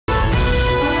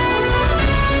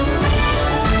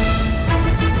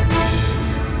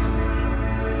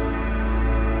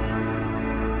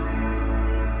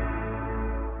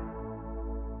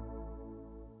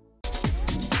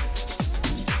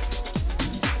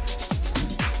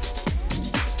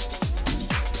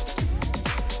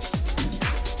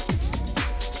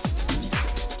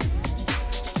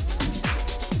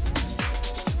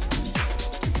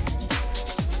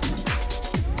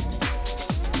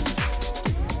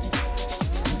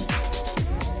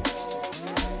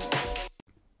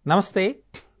Namaste,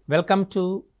 welcome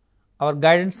to our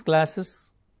guidance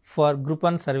classes for Group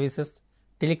 1 services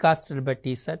telecasted by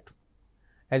Tsat.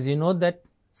 As you know that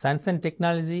science and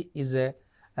technology is a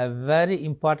very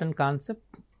important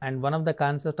concept and one of the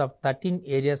concepts of 13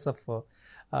 areas of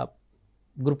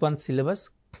Group 1 syllabus.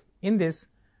 In this,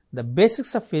 the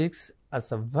basics of physics are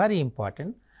very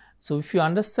important. So, if you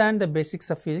understand the basics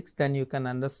of physics, then you can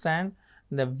understand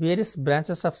the various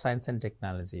branches of science and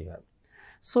technology you have.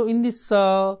 So, in this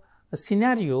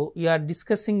scenario, we are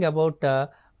discussing about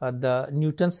the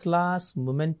Newton's laws,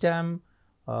 momentum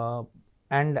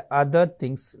and other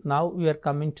things. Now, we are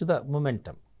coming to the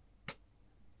momentum.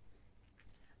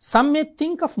 Some may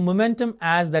think of momentum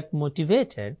as that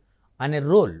motivated on a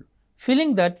roll,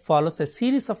 feeling that follows a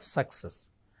series of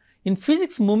success. In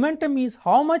physics, momentum is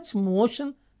how much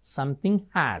motion something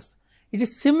has. It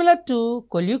is similar to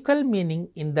colloquial meaning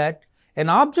in that an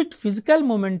object physical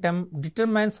momentum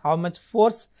determines how much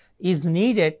force is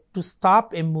needed to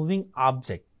stop a moving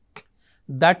object.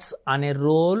 That's on a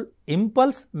roll.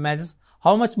 Impulse measures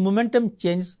how much momentum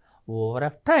changes over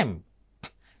time.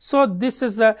 So, this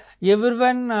is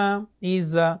everyone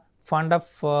is fond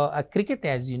of cricket,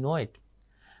 as you know it.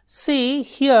 See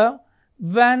here,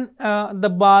 when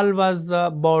the ball was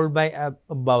bowled by a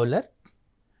bowler,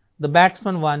 the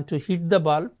batsman want to hit the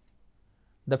ball,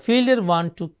 the fielder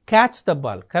want to catch the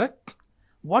ball, correct?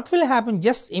 What will happen?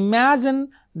 Just imagine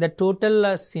the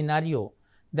total scenario.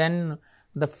 Then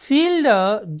the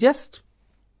fielder just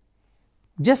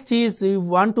is you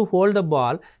want to hold the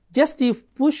ball, just you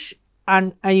push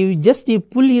and you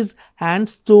pull his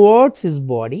hands towards his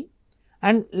body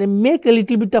and make a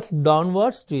little bit of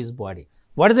downwards to his body.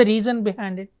 What is the reason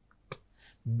behind it?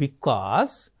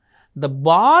 Because the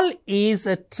ball is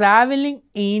traveling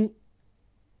in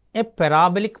a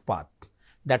parabolic path.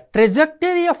 The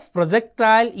trajectory of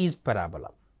projectile is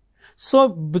parabola. So,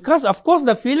 because of course,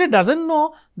 the fielder does not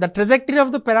know the trajectory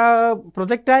of the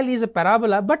projectile is a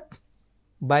parabola, but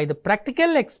by the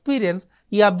practical experience,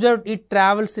 he observed it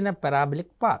travels in a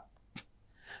parabolic path.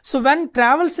 So, when it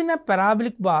travels in a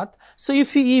parabolic path, so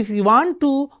if you want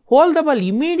to hold the ball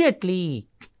immediately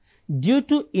due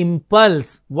to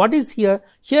impulse, what is here?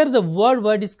 Here the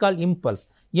word is called impulse.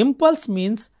 Impulse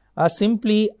means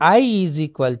simply I is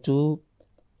equal to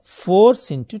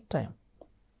force into time.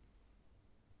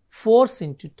 Force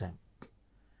into time.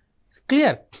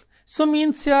 Clear? So,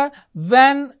 means here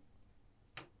when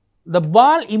the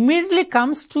ball immediately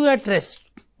comes to at rest,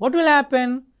 what will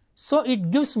happen? So, it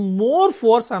gives more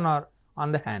force on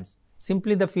the hands.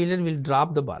 Simply the fielder will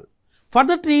drop the ball. For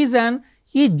that reason,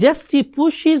 he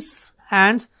pushes his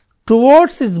hands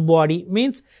towards his body,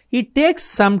 means he takes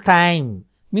some time,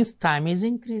 means time is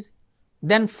increasing,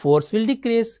 then force will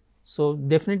decrease. So,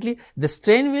 definitely the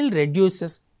strain will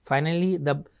reduces, finally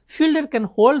the fielder can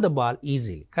hold the ball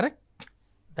easily, correct?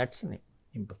 That is an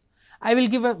impulse. I will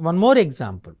give one more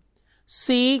example.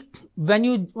 See, when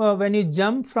you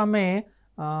jump from a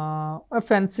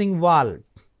fencing wall,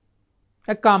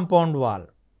 a compound wall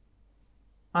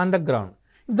on the ground.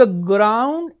 If the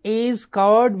ground is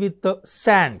covered with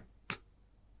sand,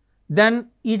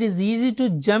 then it is easy to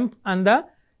jump on the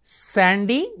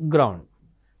sandy ground.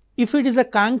 If it is a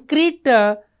concrete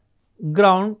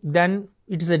ground, then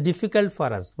it is difficult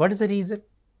for us. What is the reason?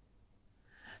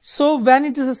 So, when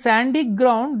it is a sandy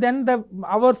ground, then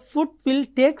our foot will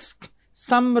take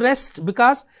some rest,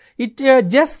 because it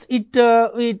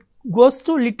goes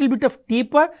to little bit of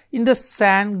deeper in the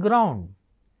sand ground,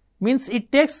 means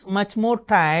it takes much more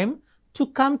time to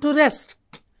come to rest,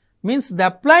 means the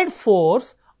applied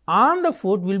force on the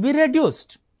foot will be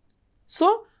reduced.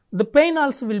 So, the pain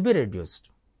also will be reduced.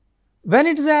 When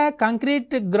it is a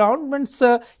concrete ground, means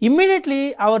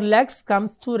immediately our legs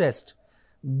comes to rest.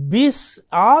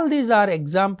 All these are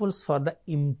examples for the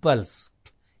impulse.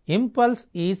 Impulse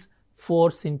is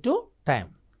force into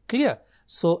time, clear?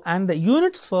 So, and the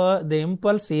units for the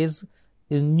impulse is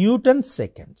Newton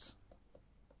seconds.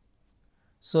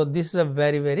 So, this is a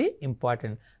very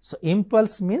important. So,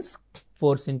 impulse means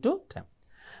force into time.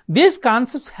 These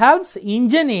concepts helps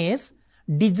engineers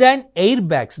design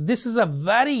airbags. This is a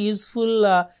very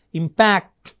useful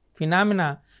impact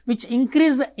phenomena which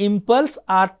increase the impulse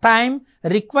or time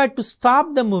required to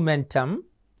stop the momentum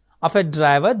of a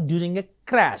driver during a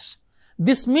crash.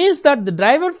 This means that the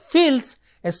driver feels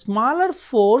a smaller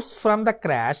force from the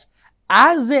crash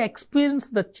as they experience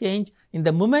the change in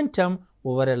the momentum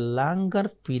over a longer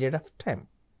period of time.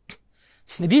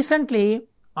 Recently,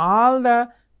 all the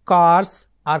cars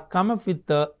are come up with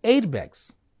the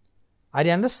airbags. I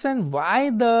understand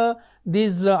why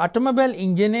these automobile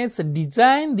engineers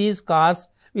design these cars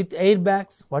with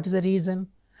airbags. What is the reason?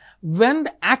 when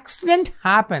the accident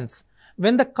happens,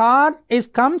 when the car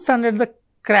comes under the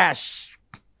crash,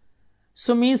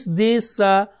 so means this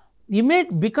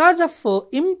because of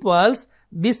impulse,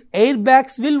 these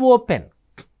airbags will open.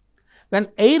 When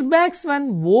airbags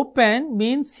open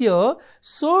means here,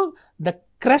 so the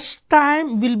crash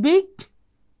time will be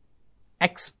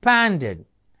expanded.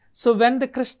 So when the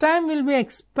crash time will be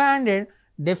expanded,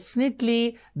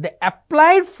 definitely the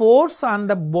applied force on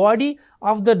the body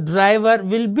of the driver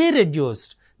will be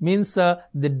reduced, means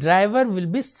the driver will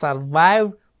be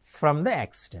survived from the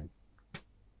accident.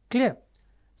 Clear?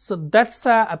 So that's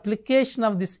application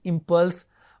of this impulse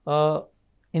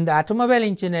in the automobile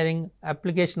engineering,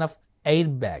 application of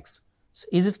airbags. So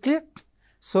is it clear?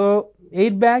 So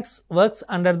airbags works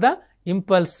under the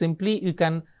impulse, simply you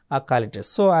can call it.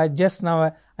 So I just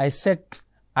now I set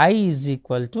I is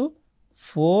equal to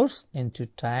force into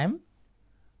time,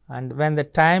 and when the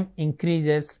time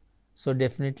increases, so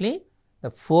definitely the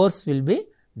force will be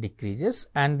decreases,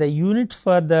 and the unit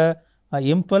for the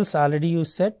impulse already you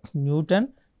set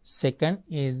Newton second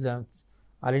is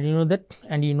already you know that,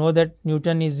 and you know that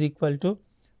Newton is equal to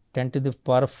 10 to the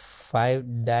power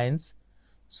 5 dynes.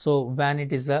 So when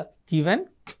it is given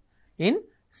in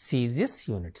Celsius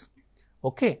units.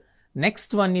 Okay.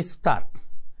 Next one is torque.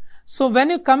 So when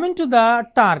you come into the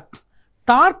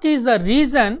torque is the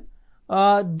reason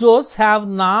doors have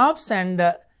knobs and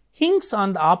hinges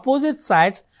on the opposite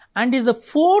sides, and is a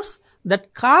force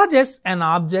that causes an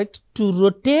object to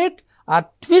rotate or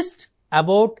twist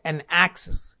about an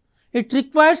axis. It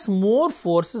requires more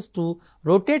forces to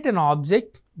rotate an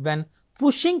object when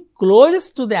pushing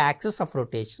closest to the axis of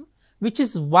rotation, which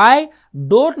is why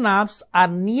door knobs are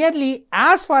nearly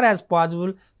as far as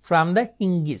possible from the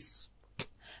hinges.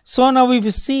 So now if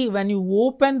you see, when you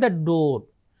open the door,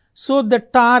 so the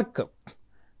torque,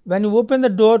 when you open the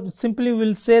door, simply we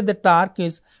will say the torque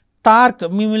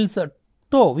means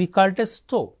toe, we call it as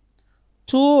toe.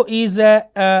 Toe is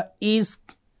a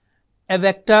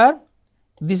vector.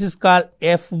 This is called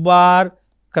F bar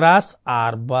cross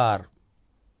R bar.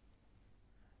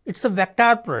 It's a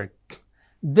vector product.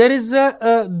 There is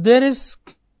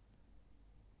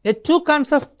two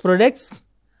kinds of products,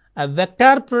 a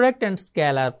vector product and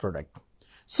scalar product.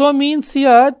 So means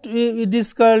here it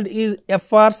is called is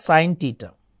Fr sin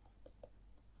theta.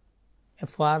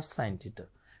 Fr sin theta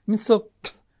means, so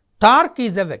torque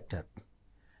is a vector.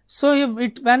 So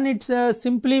when it's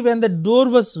simply when the door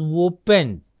was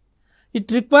opened, it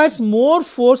requires more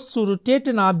force to rotate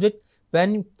an object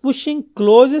when pushing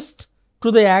closest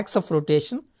to the axis of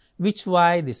rotation, which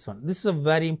why this one. This is a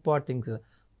very important thing.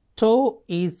 Toe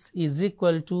is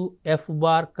equal to F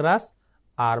bar cross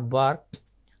R bar,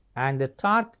 and the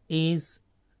torque is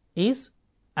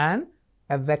a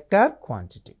vector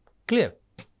quantity. Clear?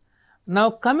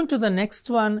 Now coming to the next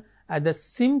one, the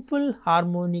simple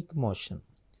harmonic motion.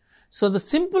 So the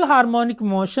simple harmonic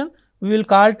motion we will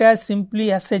call it as simply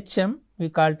SHM. We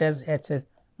call it as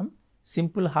HM,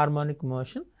 simple harmonic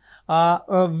motion.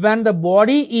 When the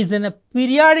body is in a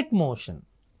periodic motion,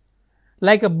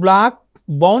 like a block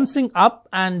bouncing up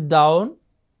and down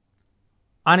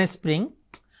on a spring,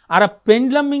 or a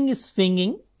pendulum is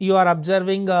swinging, you are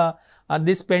observing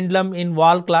this pendulum in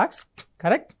wall clocks,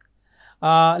 correct?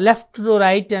 Left to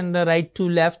right and right to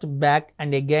left, back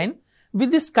and again.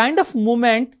 With this kind of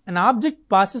movement, an object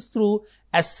passes through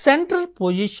a central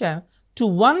position to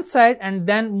one side and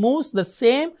then moves the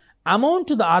same amount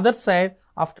to the other side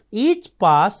after each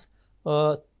pass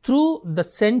through the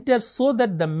center, so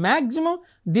that the maximum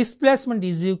displacement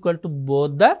is equal to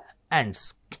both the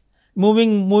ends,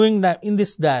 moving in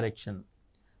this direction.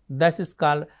 This is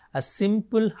called a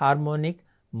simple harmonic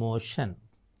motion.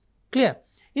 Clear?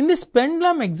 In this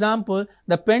pendulum example,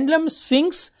 the pendulum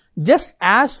swings just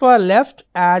as far left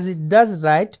as it does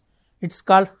right. It's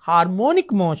called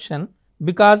harmonic motion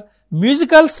because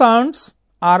musical sounds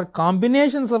are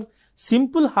combinations of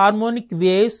simple harmonic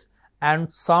waves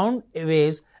and sound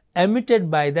waves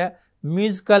emitted by the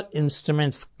musical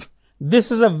instruments.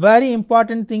 This is a very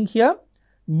important thing here.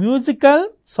 Musical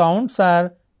sounds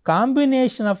are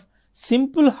combination of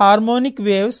simple harmonic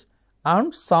waves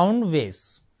and sound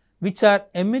waves which are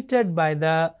emitted by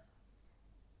the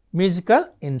musical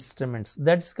instruments.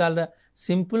 That is called a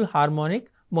simple harmonic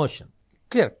motion.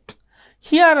 Clear?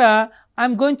 Here I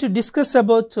am going to discuss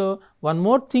about one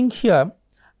more thing here,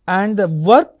 and the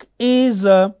work is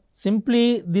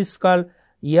simply this called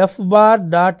F bar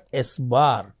dot S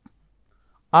bar,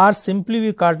 or simply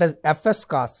we call it as Fs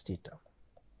cos theta.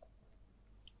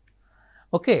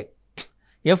 Okay,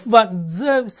 F bar,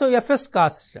 so Fs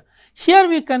cos theta. Here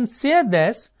we can say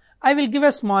this, I will give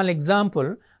a small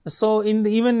example. So,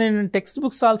 even in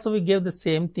textbooks also we gave the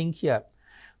same thing here.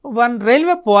 One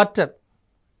railway porter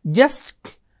just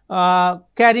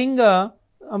carrying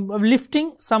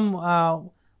lifting some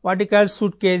what you call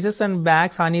suitcases and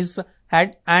bags on his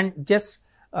head, and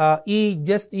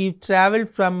he traveled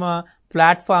from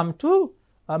platform to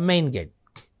main gate.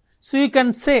 So, you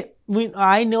can say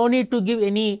I no need to give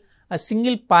a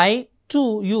single pi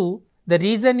to you. The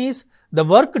reason is the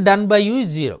work done by you is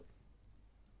 0.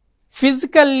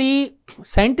 Physically,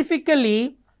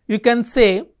 scientifically, you can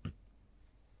say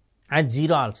as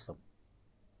 0 also.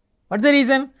 What is the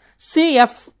reason? See,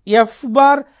 f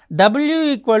bar w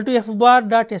equal to f bar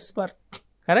dot s bar,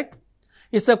 correct?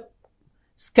 It is a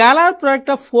scalar product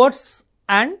of force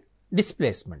and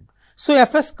displacement. So,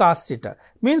 Fs cos theta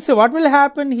means what will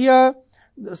happen here?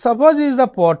 Suppose he is a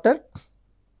porter,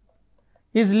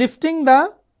 he is lifting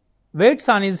the weights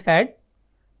on his head,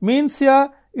 means here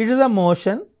it is a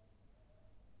motion.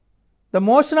 The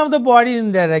motion of the body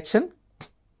in direction,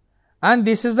 and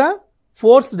this is the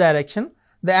force direction.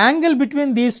 The angle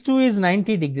between these two is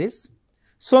 90 degrees.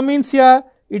 So, means here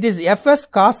it is Fs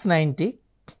cos 90.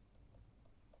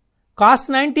 Cos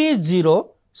 90 is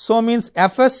 0. So, means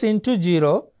Fs into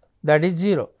 0, that is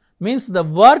 0. Means the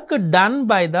work done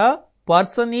by the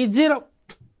person is 0.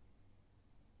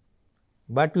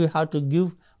 But we have to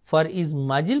give for his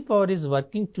muscle power is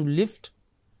working to lift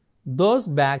those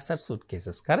bags or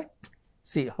suitcases, correct?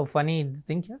 See how funny the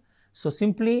thing here. So,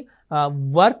 simply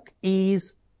work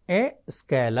is a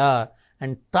scalar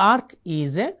and torque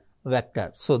is a vector.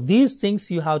 So, these things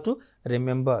you have to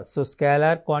remember. So,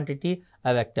 scalar quantity,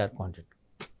 a vector quantity.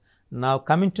 Now,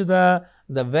 coming to the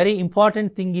very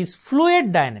important thing is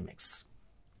fluid dynamics.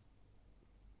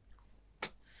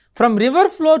 From river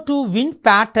flow to wind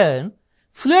pattern,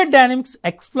 fluid dynamics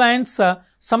explains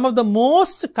some of the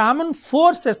most common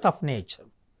forces of nature.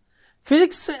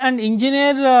 Physics and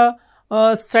engineer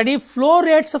study flow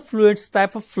rates of fluids,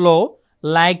 type of flow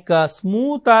like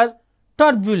smooth or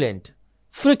turbulent,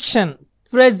 friction,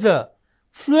 pressure,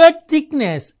 fluid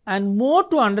thickness, and more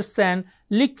to understand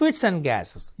liquids and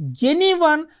gases.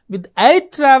 Anyone with air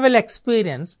travel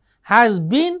experience has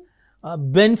been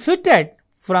benefited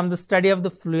from the study of the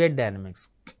fluid dynamics.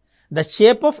 The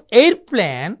shape of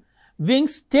airplane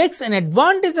wings takes an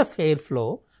advantage of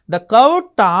airflow, the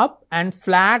curved top and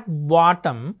flat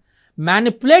bottom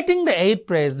manipulating the air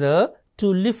pressure to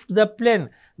lift the plane.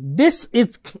 This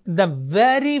is the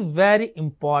very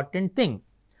important thing.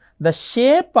 The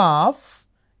shape of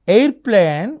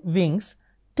airplane wings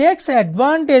takes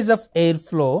advantage of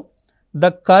airflow,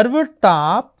 the curved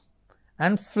top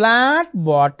and flat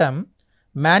bottom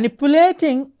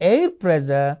manipulating air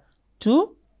pressure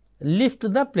to lift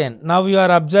the plane. Now, you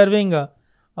are observing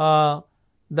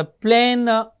the plane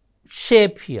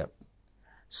shape here.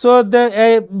 So,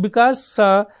 because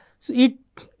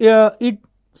it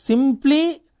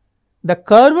simply the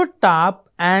curved top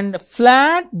and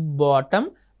flat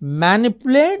bottom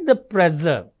manipulate the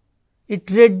pressure. It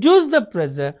reduces the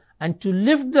pressure and to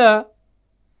lift the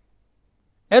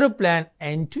aeroplane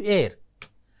into air.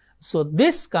 So,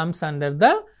 this comes under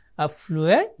the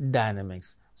fluid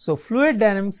dynamics. So, fluid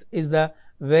dynamics is the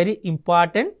very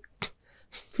important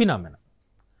phenomenon.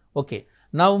 Okay.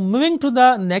 Now, moving to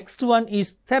the next one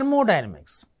is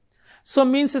thermodynamics. So,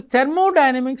 means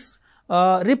thermodynamics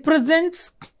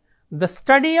represents the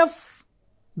study of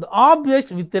the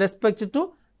object with respect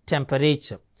to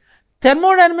temperature.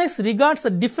 Thermodynamics regards the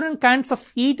different kinds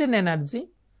of heat and energy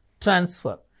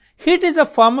transfer. Heat is a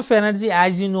form of energy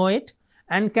as you know it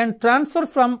and can transfer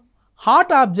from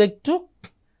hot object to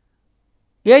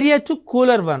area to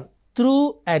cooler one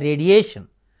through a radiation.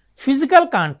 Physical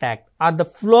contact or the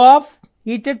flow of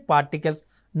heated particles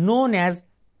known as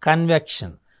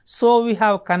convection. So, we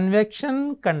have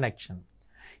convection, conduction.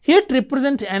 Heat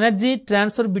represents energy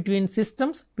transfer between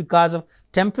systems because of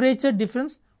temperature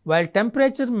difference, while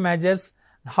temperature measures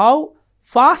how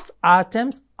fast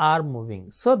atoms are moving.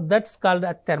 So, that is called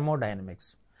a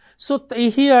thermodynamics. So,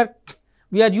 here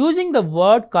we are using the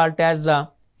word called as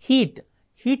heat.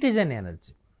 Heat is an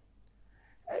energy.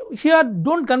 Here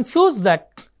do not confuse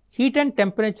that heat and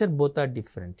temperature both are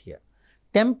different here.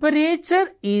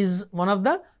 Temperature is one of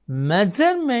the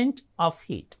measurement of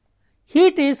heat.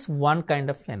 Heat is one kind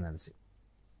of energy.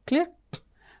 Clear?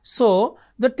 So,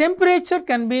 the temperature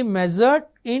can be measured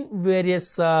in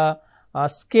various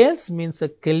scales, means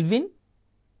Kelvin,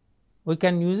 we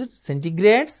can use it,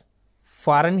 centigrades,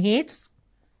 Fahrenheits,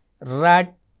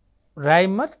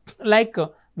 Reimer, like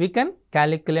we can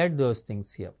calculate those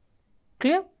things here.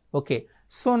 Clear? Okay.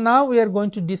 So, now we are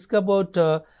going to discuss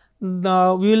about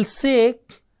we will say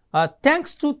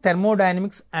thanks to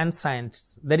thermodynamics and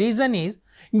science. The reason is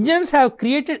engineers have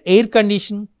created air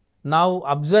conditioning. Now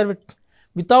observe it.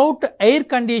 Without air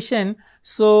condition,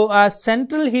 so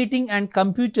central heating and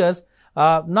computers,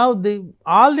 now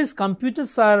all these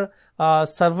computers are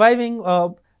surviving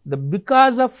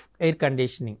because of air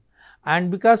conditioning,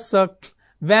 and because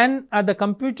when the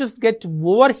computers get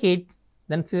overheat,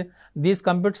 then these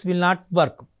computers will not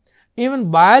work. Even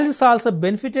biologists also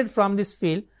benefited from this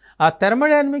field.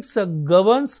 Thermodynamics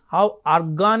governs how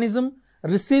organism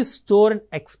receives, store and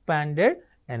expanded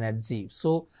energy.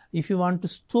 So, if you want to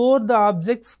store the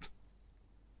objects,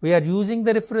 we are using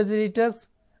the refrigerators,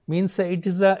 means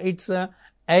it's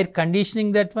air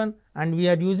conditioning, that one, and we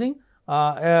are using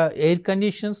air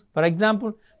conditions. For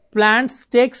example, plants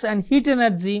takes and heat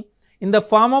energy in the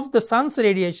form of the sun's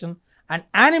radiation, and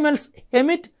animals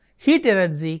emit heat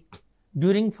energy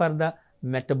during for the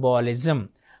metabolism.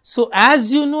 So,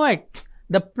 as you know it,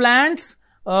 the plants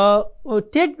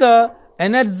take the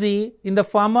energy in the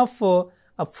form of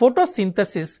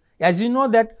photosynthesis. As you know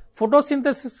that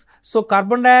photosynthesis, so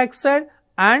carbon dioxide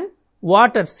and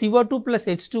water, CO2 plus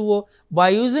H2O, by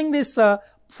using this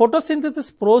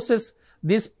photosynthesis process,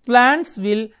 these plants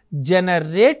will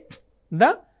generate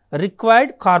the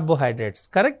required carbohydrates,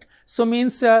 correct. So,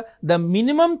 means the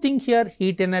minimum thing here,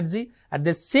 heat energy. At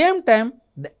the same time,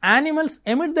 the animals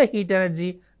emit the heat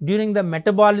energy during the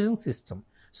metabolism system.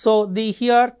 So,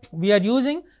 here we are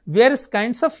using various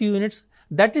kinds of units,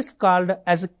 that is called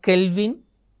as Kelvin,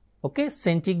 okay,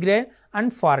 centigrade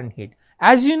and Fahrenheit.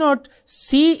 As you note,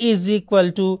 C is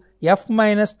equal to F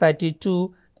minus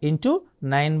 32 into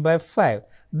 9 by 5.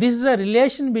 This is a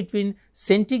relation between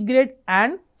centigrade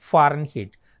and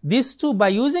Fahrenheit. These two, by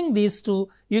using these two,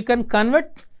 you can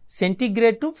convert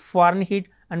centigrade to Fahrenheit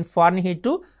and Fahrenheit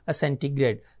to a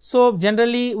centigrade. So,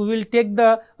 generally we will take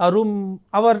the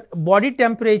our body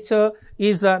temperature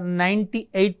is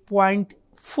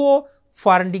 98.4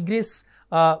 Fahrenheit degrees,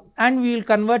 and we will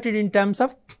convert it in terms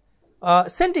of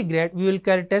centigrade. We will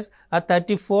carry it as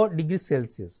 34 degrees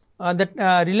Celsius. That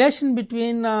relation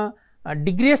between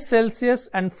degrees Celsius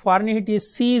and Fahrenheit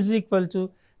is C is equal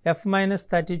to F minus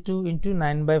 32 into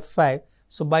 9 by 5.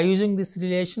 So, by using this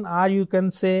relation, or you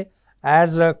can say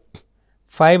as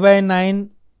 5 by 9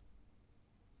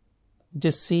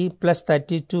 just C plus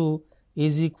 32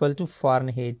 is equal to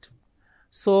Fahrenheit.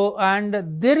 So, and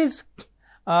there is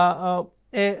a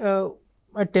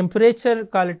temperature,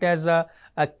 call it as a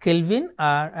Kelvin,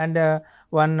 and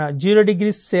 0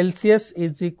 degrees Celsius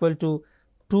is equal to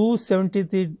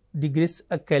 273 degrees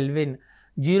Kelvin.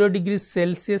 0 degrees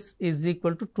Celsius is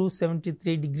equal to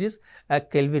 273 degrees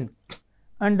Kelvin,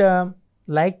 and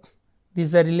like this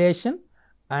is a relation,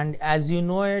 and as you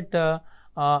know it,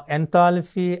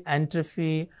 enthalpy,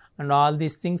 entropy and all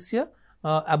these things here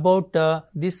about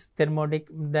this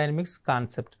thermodynamics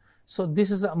concept. So,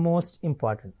 this is most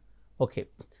important. Okay.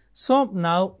 So,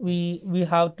 now we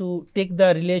have to take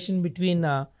the relation between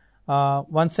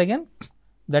once again,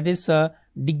 that is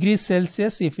degrees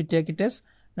Celsius, if you take it as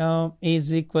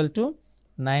is equal to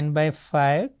 9 by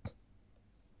 5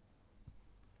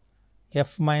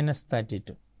 F minus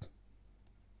 32.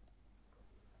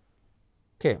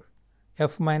 Okay,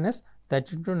 F minus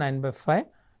 32 9 by 5,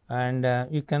 and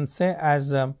you can say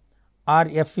as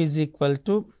RF is equal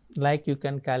to, like you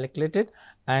can calculate it,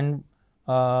 and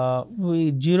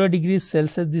 0 degrees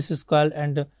Celsius, this is called,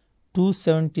 and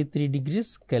 273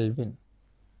 degrees Kelvin.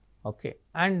 Okay,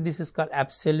 and this is called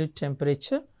absolute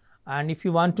temperature. And if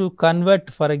you want to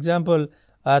convert, for example,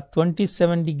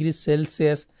 27 degrees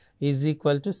Celsius is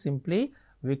equal to, simply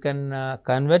we can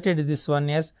convert it this one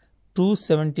as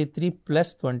 273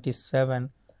 plus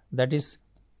 27, that is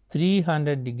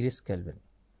 300 degrees Kelvin.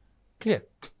 Clear?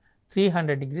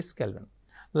 300 degrees Kelvin.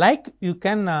 Like you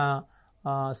can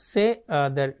say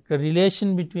the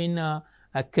relation between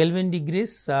Kelvin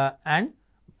degrees and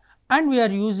we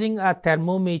are using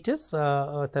thermometers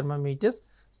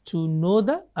to know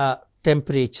the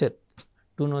temperature,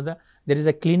 to know there is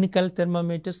a clinical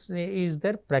thermometers is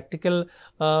there, practical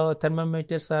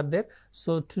thermometers are there.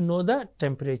 So, to know the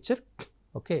temperature.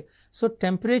 Okay. So,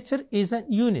 temperature is a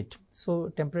unit. So,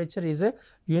 temperature is a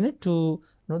unit to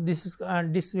know this is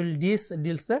this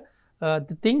deals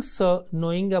the things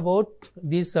knowing about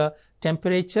this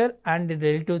temperature and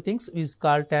relative things is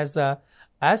called as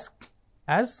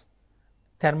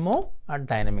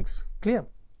thermodynamics. Clear?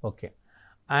 Okay.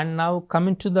 And now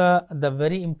coming to the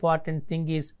very important thing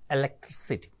is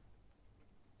electricity.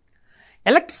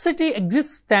 Electricity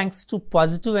exists thanks to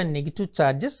positive and negative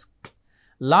charges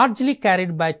largely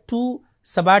carried by two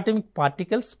subatomic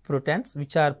particles, protons,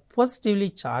 which are positively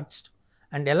charged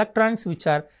and electrons which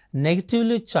are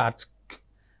negatively charged.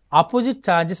 Opposite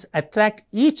charges attract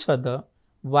each other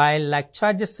while like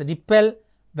charges repel.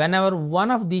 Whenever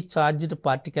one of the charged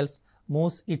particles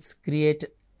moves, it creates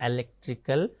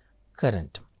electrical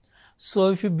current.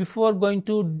 So, if you before going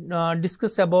to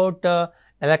discuss about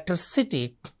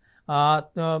electricity,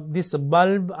 this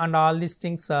bulb and all these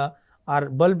things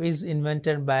bulb is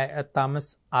invented by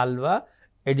Thomas Alva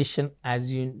Edison,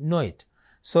 as you know it.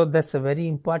 So, that is a very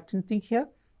important thing here.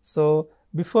 So,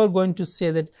 before going to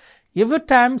say that every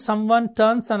time someone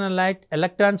turns on a light,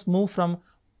 electrons move from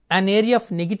an area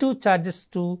of negative charges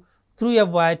through a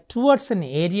wire towards an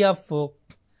area of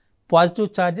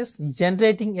positive charges,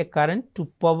 generating a current to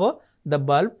power the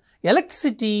bulb.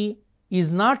 Electricity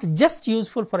is not just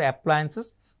useful for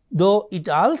appliances, though it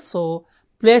also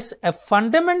plays a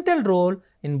fundamental role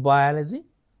in biology,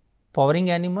 powering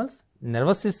animals,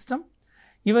 nervous system.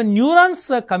 Even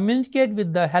neurons communicate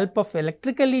with the help of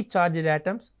electrically charged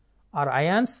atoms or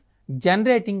ions,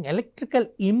 generating electrical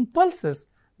impulses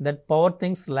that power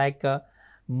things like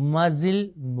muscle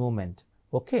movement.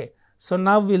 Okay. So,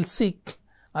 now we will see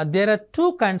there are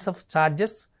two kinds of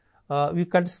charges. We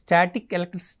call static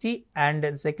electricity and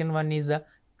the second one is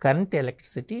current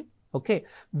electricity. Okay.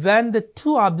 When the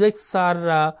two objects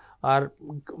are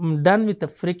done with the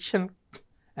friction,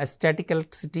 a static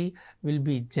electricity will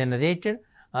be generated.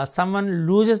 Someone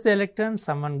loses the electron,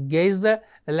 someone gains the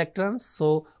electrons.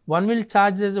 So, one will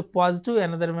charge as a positive,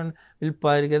 another one will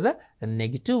power as a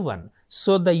negative one.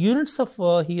 So, the units of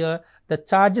here the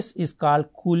charges is called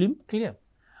coulomb, clear.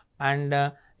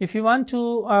 And if you want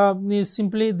to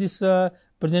simply this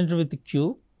presented with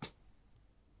Q,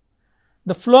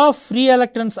 the flow of free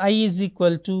electrons I is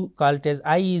equal to, call it as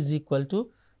I is equal to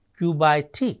Q by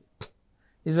T.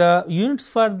 Is units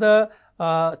for the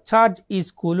charge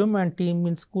is coulomb and T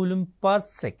means coulomb per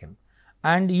second,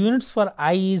 and units for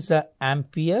I is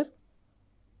ampere.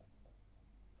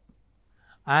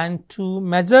 And to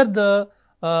measure the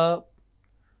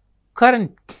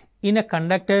current in a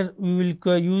conductor, we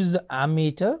will use the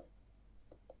ammeter.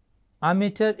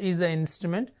 Ammeter is the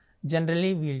instrument,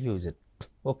 generally we will use it.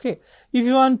 Okay. If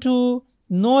you want to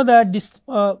know that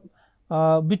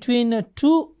between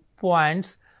 2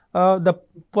 points, the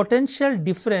potential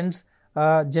difference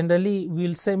generally we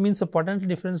will say means the potential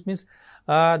difference means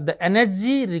the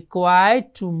energy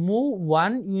required to move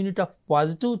one unit of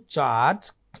positive charge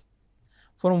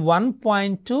from one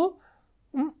point to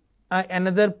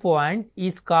another point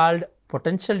is called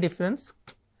potential difference,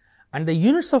 and the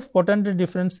units of potential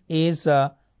difference is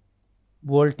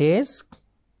voltage,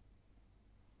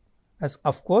 as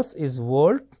of course is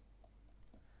volt,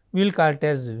 we will call it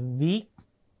as V,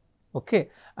 okay,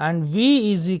 and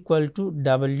V is equal to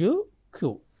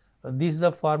WQ. This is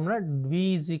the formula,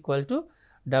 V is equal to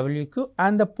WQ,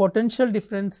 and the potential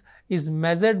difference is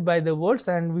measured by the volts,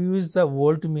 and we use the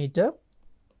voltmeter.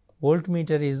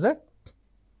 Voltmeter is the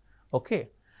okay.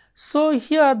 So,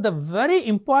 here the very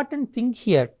important thing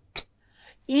here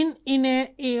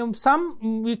in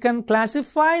some we can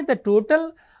classify the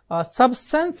total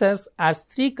substances as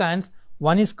 3 kinds.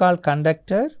 One is called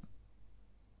conductor,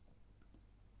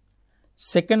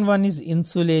 second one is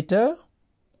insulator,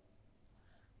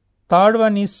 third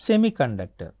one is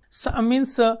semiconductor. So,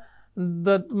 means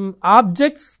the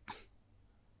objects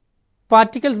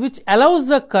particles which allows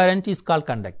the current is called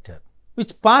conductor,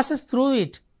 which passes through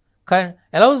it,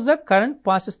 allows the current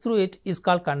passes through it is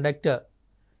called conductor,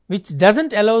 which does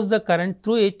not allows the current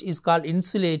through it is called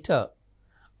insulator,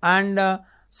 and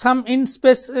some in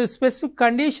specific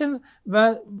conditions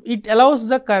where it allows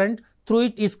the current through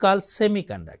it is called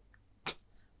semiconductor.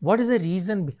 What is the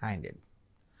reason behind it?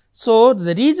 So,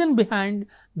 the reason behind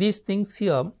these things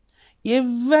here,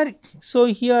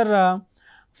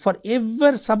 for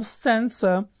every substance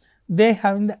they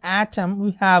have in the atom,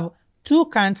 we have 2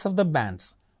 kinds of the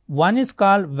bands. One is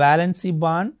called valency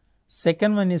band,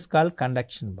 second one is called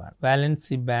conduction band.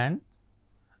 Valency band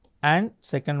and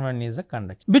second one is a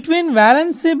conduction. Between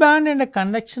valency band and a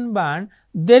conduction band,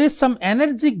 there is some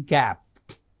energy gap.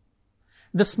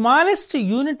 The smallest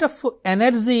unit of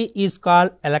energy is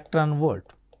called electron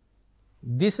volt.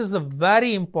 This is a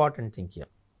very important thing here.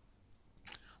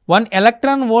 1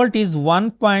 electron volt is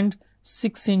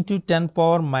 1.6 into 10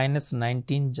 power minus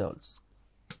 19 joules.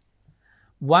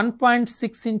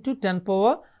 1.6 into 10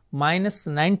 power minus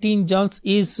 19 joules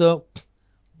is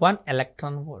 1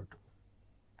 electron volt.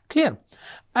 Clear?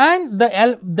 And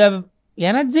the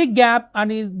energy gap,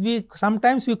 and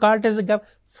sometimes we call it as a gap,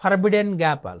 forbidden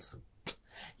gap also.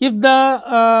 If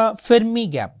the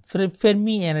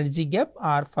Fermi energy gap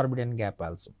or forbidden gap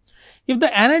also. If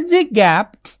the energy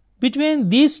gap between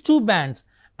these 2 bands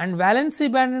and valency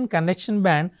band and conduction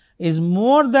band is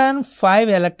more than 5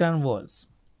 electron volts,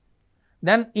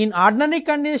 then in ordinary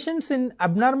conditions, in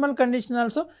abnormal condition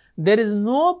also, there is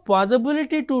no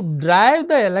possibility to drive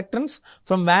the electrons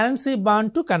from valency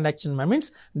band to conduction band,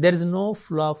 means there is no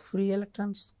flow of free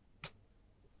electrons.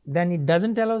 Then it does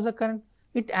not allow the current,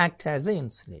 it acts as an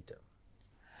insulator.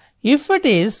 If it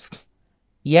is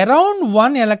around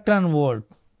 1 electron volt,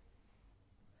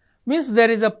 means there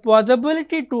is a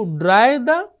possibility to drive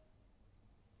the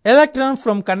electron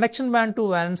from conduction band to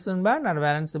valency band or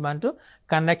valency band to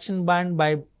conduction band by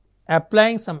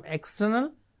applying some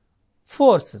external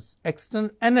forces,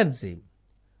 external energy.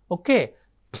 Okay.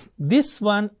 This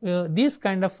one, these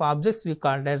kind of objects we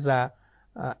called as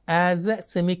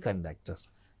semiconductors.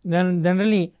 Then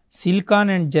generally silicon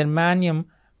and germanium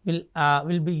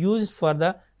will be used for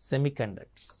the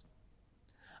semiconductors.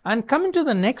 And coming to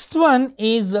the next one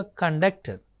is a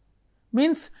conductor,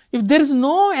 means if there is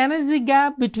no energy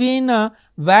gap between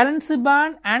valency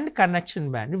band and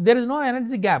conduction band, if there is no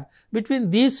energy gap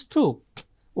between these two,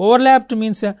 overlapped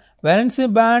means valency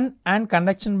band and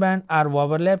conduction band are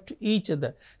overlapped to each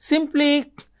other.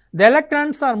 Simply the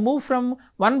electrons are moved from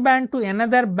one band to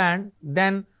another band,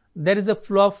 then there is a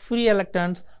flow of free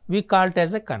electrons, we call it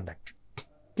as a conductor.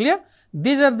 Clear?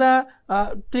 These are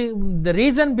the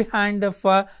reason behind of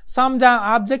some the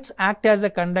objects act as a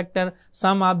conductor,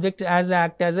 some object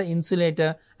act as an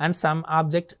insulator, and some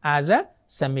object as a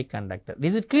semiconductor.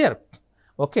 Is it clear?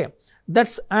 Okay.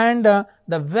 That's and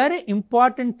the very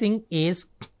important thing is,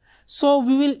 so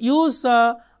we will use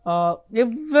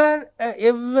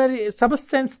every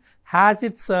substance has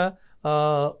its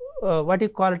what you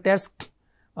call it as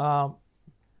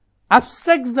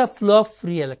obstructs the flow of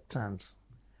free electrons.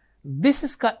 This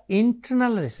is called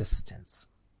internal resistance.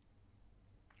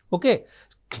 Okay,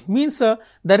 means the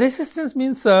resistance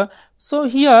means so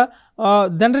here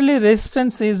generally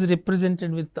resistance is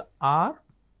represented with the R,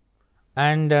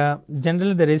 and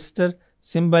generally the resistor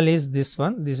symbol is this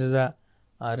one. This is a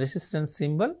resistance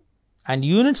symbol, and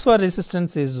units for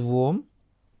resistance is ohm.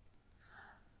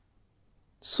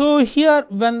 So here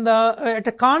when the at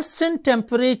a constant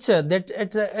temperature, that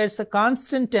at a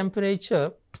constant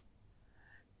temperature,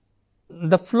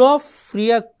 the flow of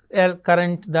free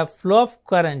current, the flow of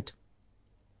current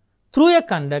through a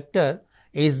conductor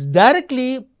is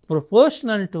directly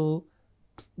proportional to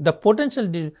the potential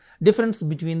difference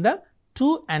between the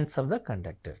two ends of the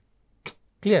conductor.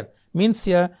 Clear? Means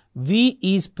here V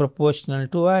is proportional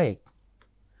to I.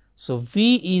 So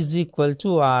V is equal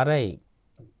to Ri.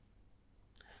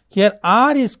 Here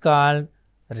R is called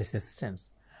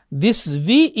resistance. This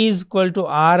V is equal to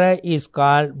Ri is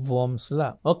called Ohm's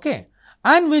law. Okay.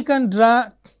 And we can draw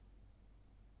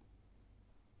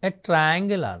a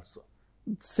triangle also.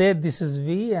 Say this is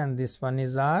V and this one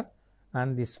is R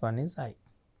and this one is I.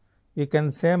 You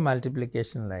can say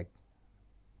multiplication like,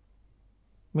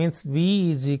 means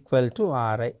V is equal to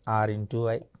Ri, R into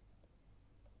I.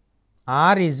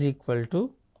 R is equal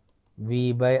to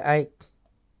V by I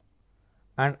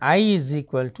and I is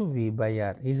equal to V by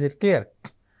R. Is it clear?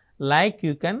 Like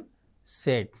you can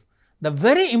say it. The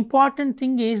very important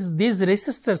thing is these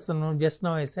resistors, just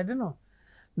now I said,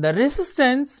 the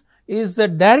resistance is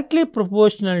directly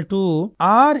proportional to,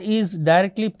 R is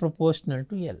directly proportional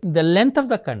to L, the length of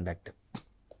the conductor.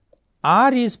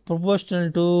 R is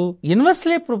proportional to,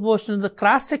 inversely proportional to the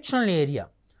cross sectional area.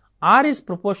 R is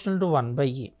proportional to 1 by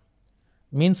A,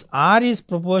 means R is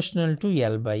proportional to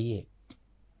L by A.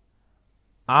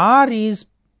 R is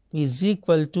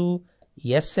equal to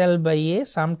SL by A.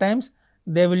 Sometimes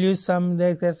they will use some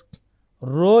like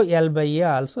rho L by A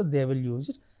also, they will use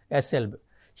it SL by.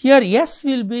 Here S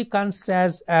will be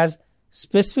considered as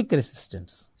specific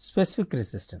resistance,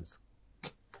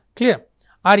 clear,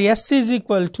 or S is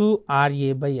equal to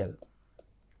RA by L.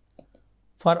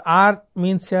 For R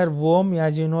means here ohm,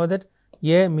 as you know that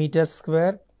A meter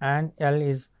square and L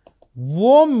is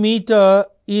ohm meter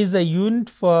is a unit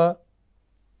for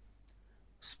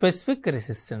specific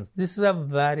resistance. This is a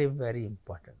very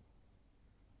important.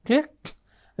 Clear?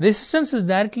 Resistance is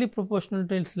directly proportional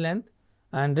to its length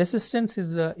and resistance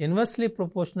is inversely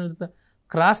proportional to the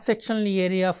cross sectional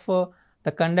area of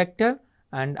the conductor,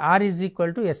 and R is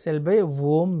equal to SL by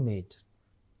ohm meter.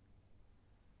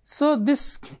 So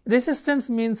this resistance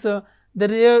means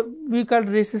we call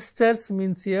resistors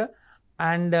means here,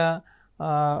 and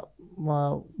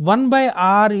 1 by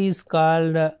R is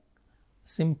called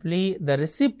simply the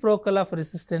reciprocal of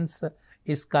resistance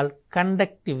is called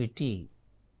conductivity.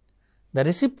 The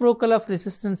reciprocal of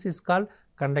resistance is called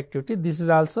conductivity. This is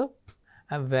also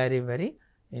a very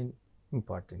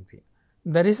important thing.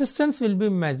 The resistance will be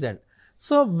measured.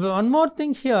 So, one more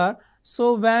thing here.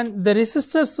 So, when the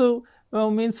resistors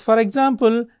means, for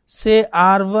example, say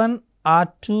R1,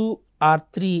 R2,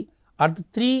 R3 are the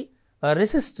three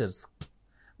resistors.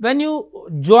 When you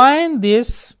join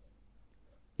this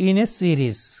in a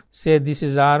series, say this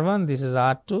is R1, this is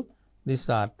R2, this is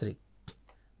R3,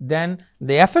 then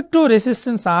the effective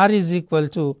resistance R is equal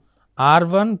to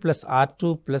R1 plus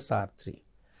R2 plus R3.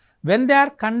 When they are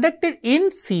conducted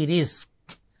in series,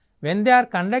 then the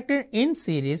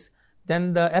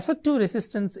effective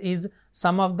resistance is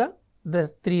sum of the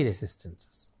three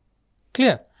resistances.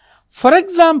 Clear? For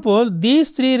example,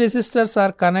 these three resistors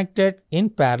are connected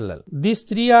in parallel. These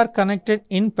three are connected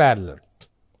in parallel.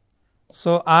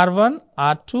 So, R1,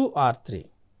 R2, R3.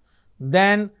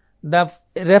 Then the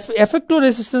effective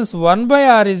resistance 1 by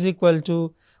R is equal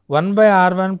to 1 by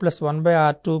R1 plus 1 by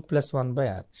R2 plus 1 by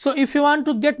R. So, if you want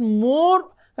to get more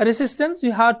resistance,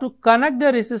 you have to connect the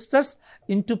resistors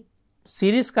into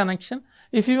series connection.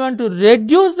 If you want to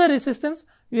reduce the resistance,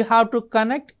 you have to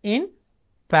connect in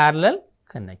parallel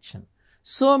connection.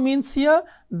 So, means here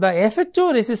the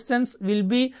effective resistance will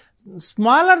be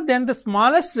smaller than the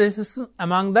smallest resistance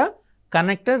among the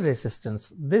connected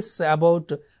resistance. This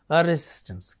about a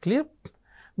resistance. Clear?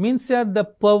 Means here the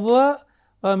power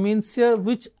means here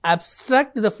which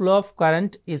abstract the flow of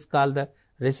current is called the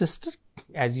resistor,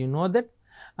 as you know that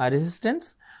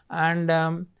resistance, and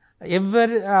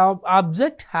every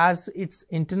object has its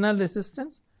internal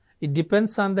resistance. It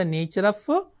depends on the nature of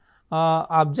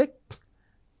object,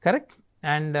 correct,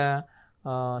 and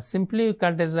simply you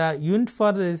call it as a unit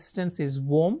for resistance is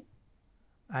ohm,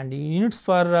 and units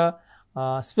for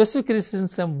specific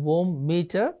resistance of ohm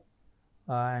meter,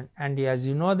 and as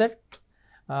you know that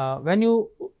when you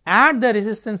add the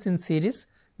resistance in series,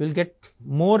 you will get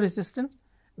more resistance.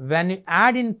 When you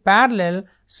add in parallel,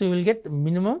 so you will get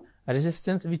minimum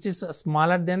resistance which is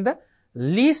smaller than the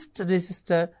least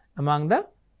resistor among the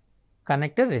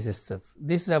connected resistors.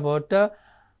 This is about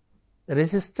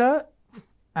resistor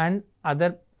and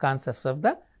other concepts of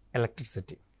the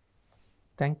electricity.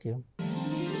 Thank you.